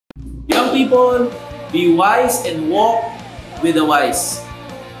Young people, be wise and walk with the wise.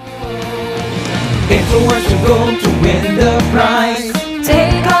 Influence the goal to win the prize.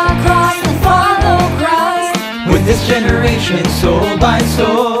 Take our cross and follow Christ. With this generation, soul by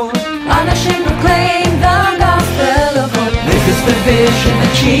soul, Unashamed proclaim the gospel of hope. this is the vision,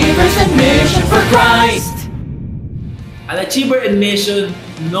 achievers and mission for Christ. An achiever in mission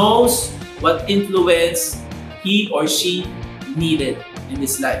knows what influence he or she needed in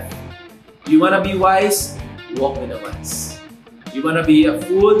this life. You want to be wise? Walk with the wise. You want to be a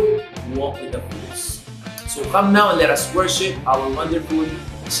fool? Walk with the fools. So come now and let us worship our wonderful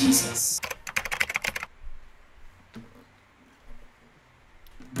Jesus.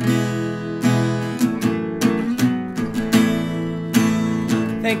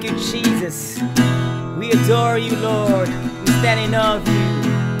 Thank you, Jesus. We adore you, Lord. We stand in awe of you.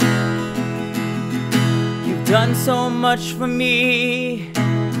 You've done so much for me,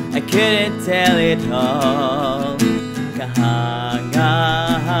 I couldn't tell it all. Kahanga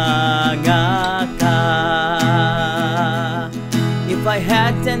ka. If I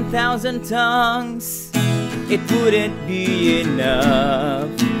had 10,000 tongues, it wouldn't be enough.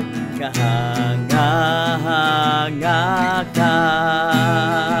 Kahanga ka.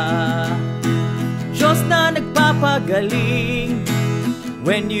 Diyos na nagpapagaling.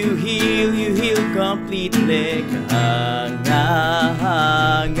 When you heal completely.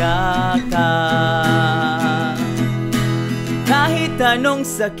 Kahanga ka. Kahit anong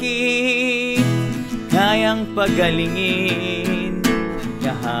sakit, kayang pagalingin.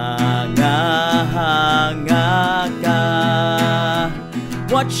 Kahanga ka.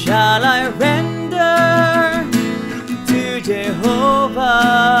 What shall I render to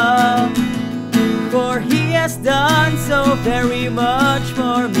Jehovah? For He has done so very much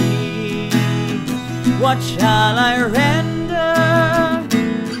for me. What shall I render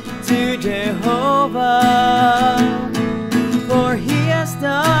to Jehovah? For He has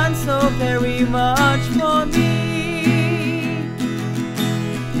done so very much for me.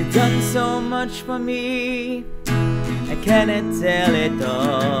 You've done so much for me, I cannot tell it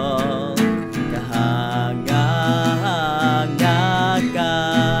all. Kahanga ka.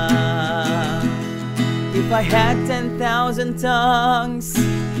 If I had 10,000 tongues,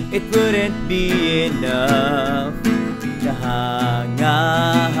 it wouldn't be enough. Kahanga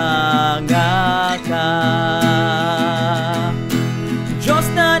ka. Diyos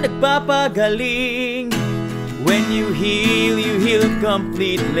na nagpapagaling. When you heal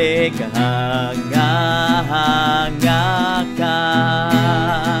completely. Kahanga ka.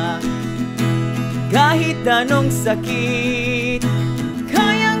 Kahit anong sakit,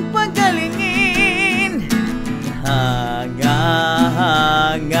 kayang pagalingin.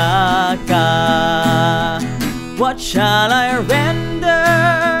 Kahanga ka. What shall I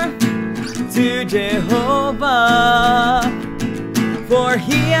render to Jehovah? For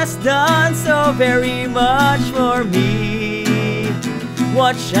He has done so very much for me.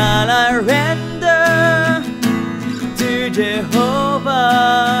 What shall I render to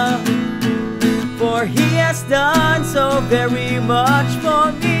Jehovah? For He has done so very much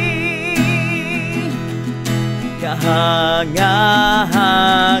for me. Kahanga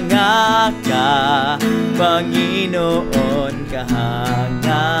ka, Panginoon.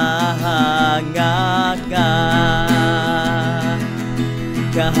 Kahanga ka.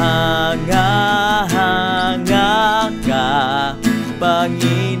 Kahanga ka,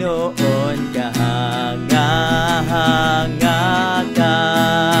 Panginoon. Kahanga ka.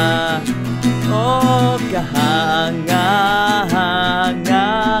 Oh, kahanga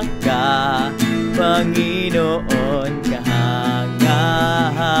ka, Panginoon. Kahanga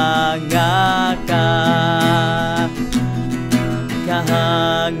ka.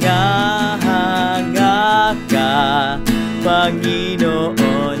 Kahanga ka,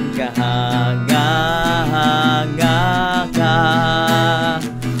 Panginoon. Kahanga ka.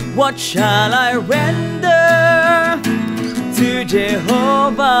 What shall I render to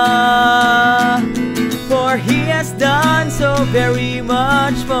Jehovah? For He has done so very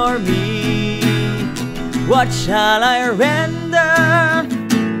much for me. What shall I render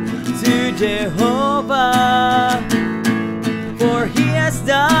to Jehovah? For He has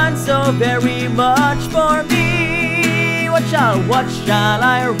done so very much for me. What shall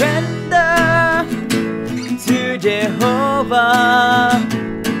I render to Jehovah?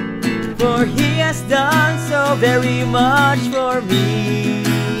 For He has done so very much for me.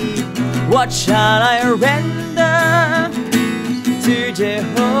 What shall I render to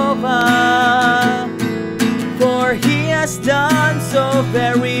Jehovah? For He has done so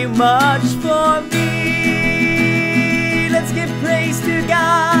very much for me. Let's give praise to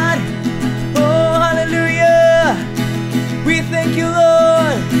God.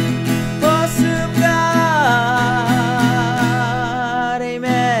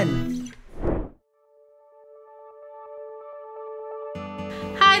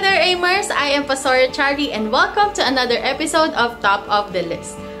 Hi there, Aimers! I am Pastor Charlie and welcome to another episode of Top of the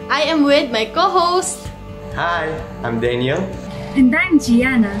List. I am with my co-host. Hi, I'm Daniel. And I'm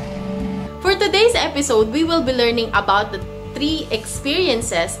Gianna. For today's episode, we will be learning about the 3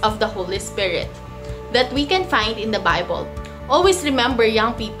 experiences of the Holy Spirit that we can find in the Bible. Always remember,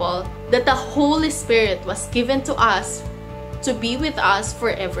 young people, that the Holy Spirit was given to us to be with us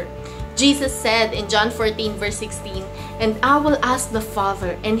forever. Jesus said in John 14 verse 16, "And I will ask the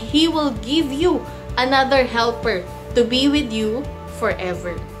Father, and He will give you another helper to be with you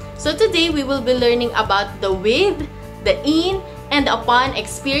forever." So today we will be learning about the with, the in, and the upon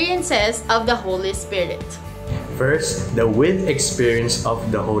experiences of the Holy Spirit. First, the with experience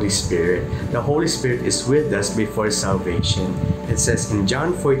of the Holy Spirit. The Holy Spirit is with us before salvation. It says in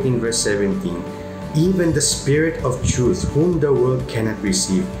John 14 verse 17, "Even the Spirit of truth, whom the world cannot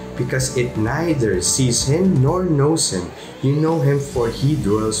receive, because it neither sees Him nor knows Him. You know Him, for He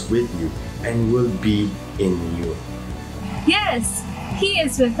dwells with you and will be in you." Yes, He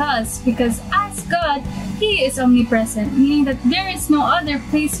is with us because as God, He is omnipresent, meaning that there is no other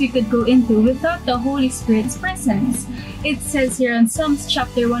place we could go into without the Holy Spirit's presence. It says here in Psalms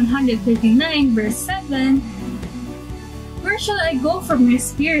chapter 139 verse 7, "Where shall I go from your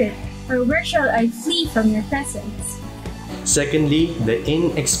spirit? Or where shall I flee from your presence?" Secondly, the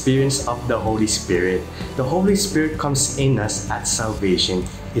in experience of the Holy Spirit. The Holy Spirit comes in us at salvation.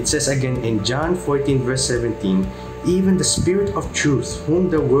 It says again in John 14 verse 17, "Even the Spirit of truth, whom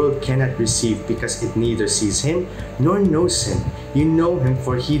the world cannot receive, because it neither sees Him nor knows Him. You know Him,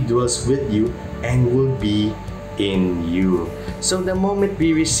 for He dwells with you and will be in you." So the moment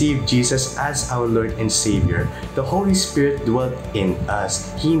we receive Jesus as our Lord and Savior, the Holy Spirit dwelt in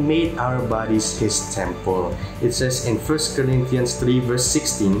us. He made our bodies His temple. It says in 1 Corinthians 3 verse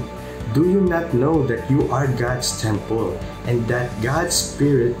 16, "Do you not know that you are God's temple and that God's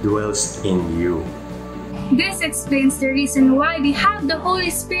Spirit dwells in you?" This explains the reason why we have the Holy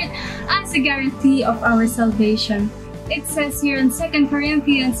Spirit as a guarantee of our salvation. It says here in 2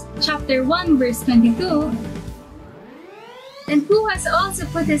 Corinthians chapter 1 verse 22, "And who has also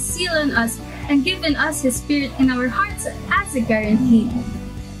put His seal on us and given us His Spirit in our hearts as a guarantee."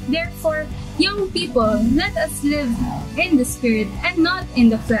 Therefore, young people, let us live in the Spirit and not in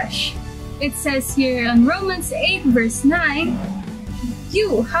the flesh. It says here in Romans 8 verse 9,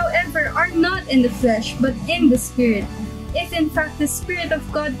 "You, however, are not in the flesh, but in the Spirit, if in fact the Spirit of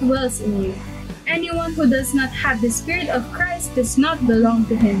God dwells in you. Anyone who does not have the Spirit of Christ does not belong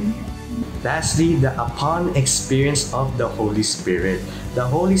to Him." Lastly, the upon experience of the Holy Spirit. The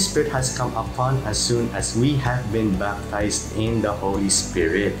Holy Spirit has come upon as soon as we have been baptized in the Holy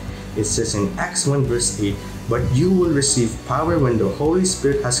Spirit. It says in Acts 1 verse 8, "But you will receive power when the Holy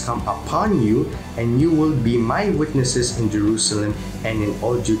Spirit has come upon you, and you will be my witnesses in Jerusalem and in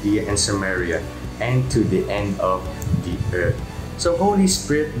all Judea and Samaria, and to the end of the earth." So Holy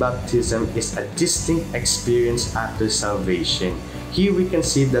Spirit baptism is a distinct experience after salvation. Here we can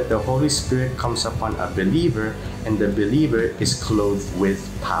see that the Holy Spirit comes upon a believer, and the believer is clothed with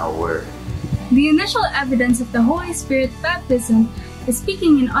power. The initial evidence of the Holy Spirit baptism is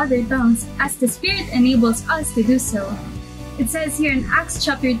speaking in other tongues, as the Spirit enables us to do so. It says here in Acts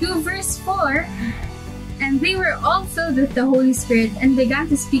chapter 2 verse 4, "And they were all filled with the Holy Spirit and began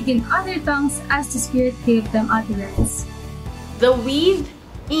to speak in other tongues as the Spirit gave them utterance." The with,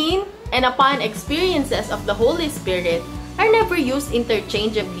 in, and upon experiences of the Holy Spirit are never used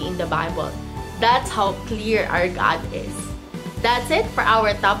interchangeably in the Bible. That's how clear our God is. That's it for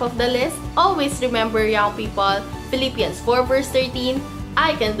our top of the list. Always remember, young people, Philippians 4 verse 13,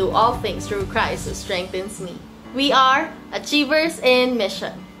 "I can do all things through Christ who strengthens me." We are Achievers in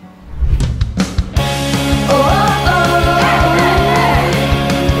Mission. Oh, oh, oh.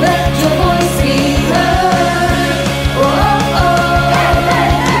 Let your voice be heard. Oh, oh, oh.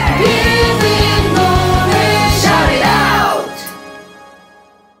 Give Him glory. Shout it out.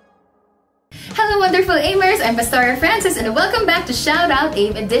 Hello, wonderful Aimers! I'm Pastora Francis, and welcome back to Shout Out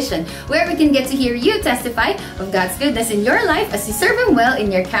Aim Edition, where we can get to hear you testify of God's goodness in your life as you serve Him well in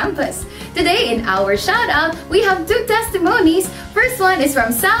your campus. Today, in our shout out, we have 2 testimonies. First one is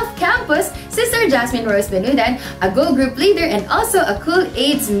from South Campus, Sister Jasmine Rose Benudan, a Go Group leader and also a Cool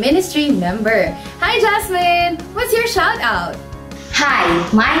AIDS ministry member. Hi, Jasmine! What's your shout out? Hi,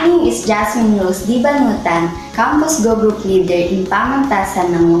 my name is Jasmine Rose Dibanutan, Campus Go Group Leader in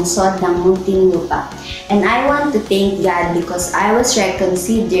Pamantasan ng Lungsod ng Muntinlupa. And I want to thank God because I was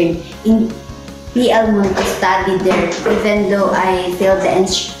reconsidered in PL Moon to study there. Even though I failed the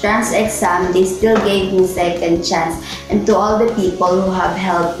entrance exam, they still gave me second chance. And to all the people who have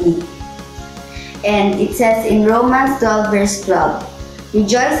helped me. And it says in Romans 12 verse 12,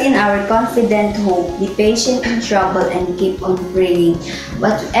 Rejoice in our confident hope, be patient in trouble, and keep on praying.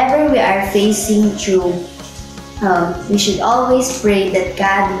 Whatever we are facing through, we should always pray that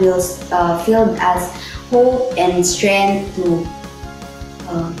God will fill us hope and strength to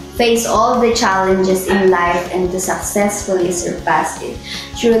face all the challenges in life and to successfully surpass it.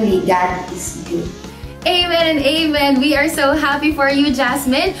 Truly, God is good. Amen and amen. We are so happy for you,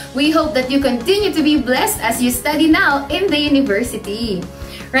 Jasmine. We hope that you continue to be blessed as you study now in the university.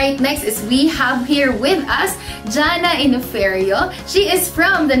 Right, next is we have here with us Jana Inoferio. She is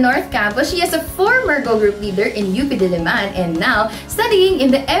from the North Campus. She is a former Go Group leader in UP Diliman and now studying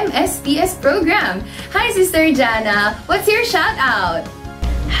in the MSPS program. Hi, Sister Jana. What's your shout out?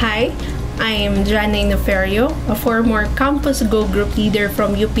 Hi, I am Jana Inoferio, a former Campus Go Group leader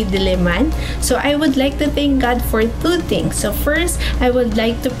from UP Diliman. So I would like to thank God for two things. So first, I would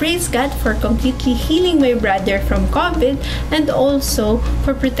like to praise God for completely healing my brother from COVID and also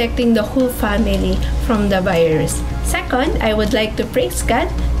for protecting the whole family from the virus. Second, I would like to praise God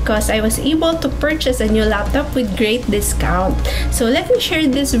because I was able to purchase a new laptop with great discount. So let me share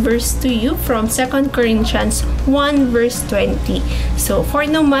this verse to you from 2 Corinthians 1 verse 20. So for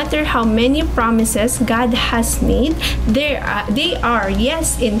no matter how many promises God has made, they are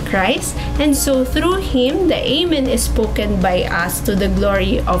yes in Christ, and so through Him the Amen is spoken by us to the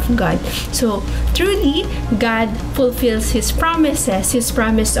glory of God. So truly, God fulfills His promises, His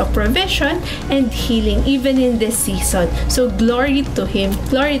promise of provision and healing even in this season. So glory to Him,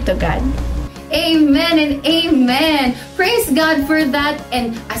 glory to God. Amen and amen. Praise God for that.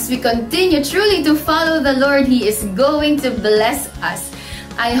 And as we continue truly to follow the Lord, He is going to bless us.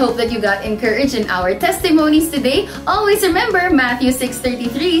 I hope that you got encouraged in our testimonies today. Always remember Matthew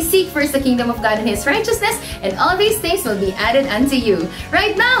 6:33, seek first the kingdom of God and His righteousness, and all these things will be added unto you.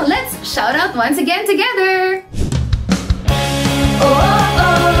 Right now, let's shout out once again together. Oh, oh,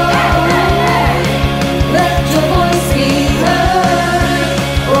 oh. Let your voice be heard.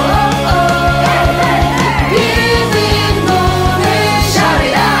 Oh, oh, oh. Give Him glory. Shout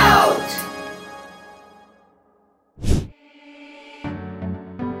it out.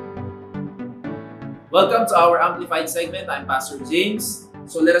 Welcome to our Amplified segment. I'm Pastor James.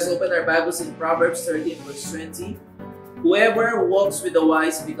 So let us open our Bibles in Proverbs 13 verse 20. Whoever walks with the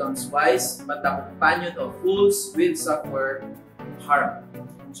wise becomes wise, but the companion of fools will suffer harm.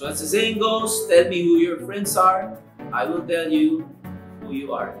 So as the saying goes, tell me who your friends are, I will tell you who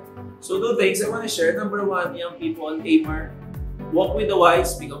you are. So two things I want to share. Number one, young people, Amar, walk with the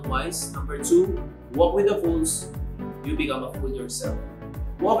wise, become wise. Number two, walk with the fools, you become a fool yourself.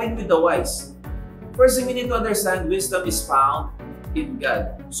 Walking with the wise. First thing we need to understand, wisdom is found in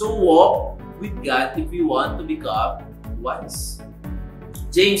God. So walk with God if you want to become wise.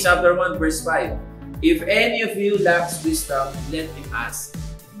 James chapter 1 verse 5. If any of you lacks wisdom, let him ask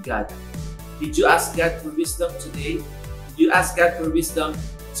God. Did you ask God for wisdom today? Did you ask God for wisdom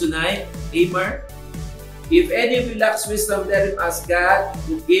tonight, Amar? If any of you lacks wisdom, let him ask God,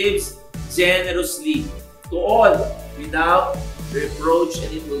 who gives generously to all without reproach, and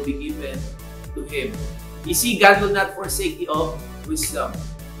it will be given to him. You see, God will not forsake you of wisdom.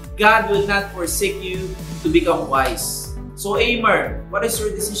 God will not forsake you to become wise. So Amar, what is your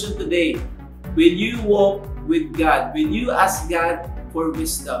decision today? Will you walk with God? Will you ask God for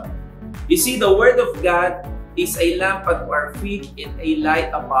wisdom? You see, the Word of God is a lamp unto our feet and a light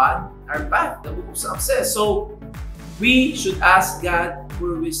upon our path. The book of Psalms says. So we should ask God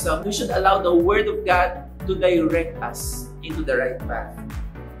for wisdom. We should allow the Word of God to direct us into the right path,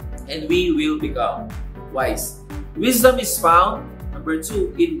 and we will become wise. Wisdom is found, number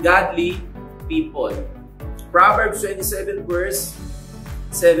two, in godly people. Proverbs 27 verse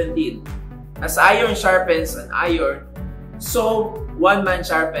 17. As iron sharpens an iron, so one man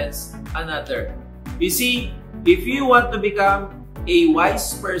sharpens another. You see, if you want to become a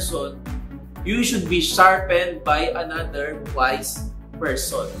wise person, you should be sharpened by another wise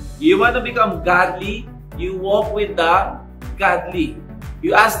person. You want to become godly, you walk with the godly.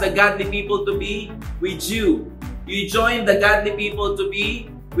 You ask the godly people to be with you. You join the godly people to be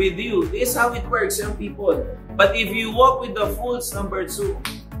with you. This is how it works, young people. But if you walk with the fools, number two,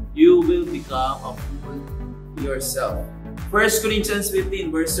 you will become a fool yourself. 1 Corinthians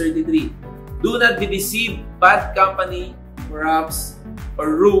 15 verse 33. Do not be deceived. Bad company corrupts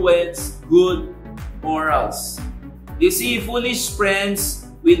or ruins good morals. You see, foolish friends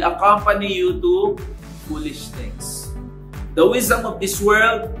will accompany you to foolish things. The wisdom of this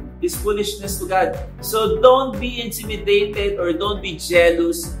world is foolishness to God. So don't be intimidated or don't be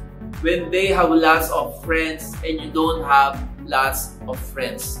jealous when they have lots of friends and you don't have lots of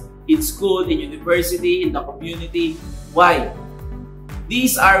friends. In school, in university, in the community. Why?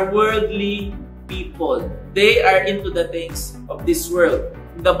 These are worldly people. They are into the things of this world.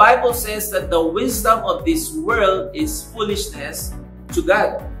 The Bible says that the wisdom of this world is foolishness to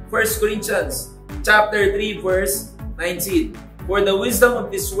God. 1 Corinthians chapter 3 verse 19. For the wisdom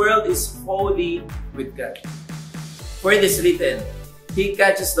of this world is folly with God. For it is written, He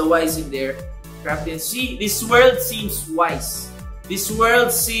catches the wise in their craftiness. See, this world seems wise. This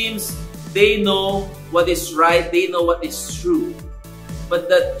world seems they know what is right, they know what is true. But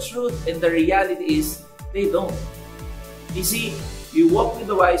the truth and the reality is they don't. You see, you walk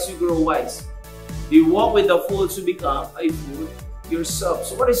with the wise, you grow wise. You walk with the fools, you become a fool yourself.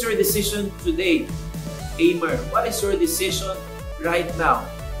 So what is your decision today, Amer? What is your decision right now?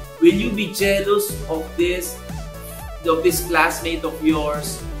 Will you be jealous of this classmate of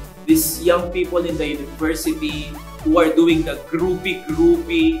yours, these young people in the university who are doing the groupie,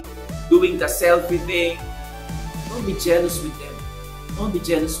 doing the selfie thing? Don't be jealous with them. Don't be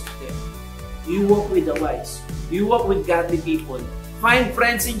jealous with them. You walk with the wise. You walk with godly people. Find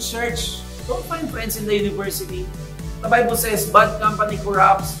friends in church. Don't find friends in the university. The Bible says, bad company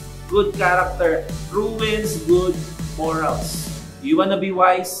corrupts good character, ruins good morals. You want to be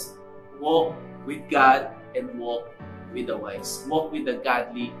wise? Walk with God and walk with the wise. Walk with the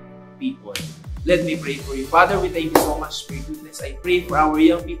godly people. Let me pray for you. Father, we thank you so much for your goodness. I pray for our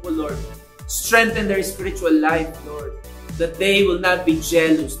young people, Lord. Strengthen their spiritual life, Lord. That they will not be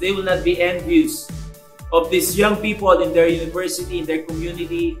jealous. They will not be envious of these young people in their university, in their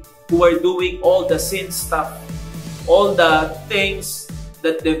community, who are doing all the sin stuff, all the things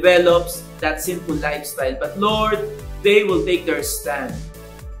that develops that sinful lifestyle. But Lord, they will take their stand.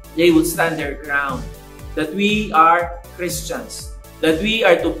 They will stand their ground. That we are Christians. That we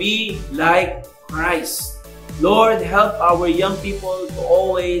are to be like Christ. Lord, help our young people to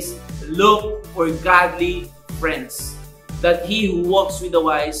always look for godly friends. That he who walks with the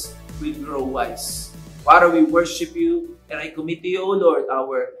wise will grow wise. Father, we worship you, and I commit to you, O Lord,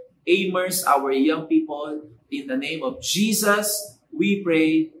 our Amers, our young people. In the name of Jesus, we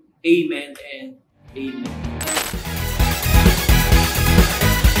pray. Amen and amen.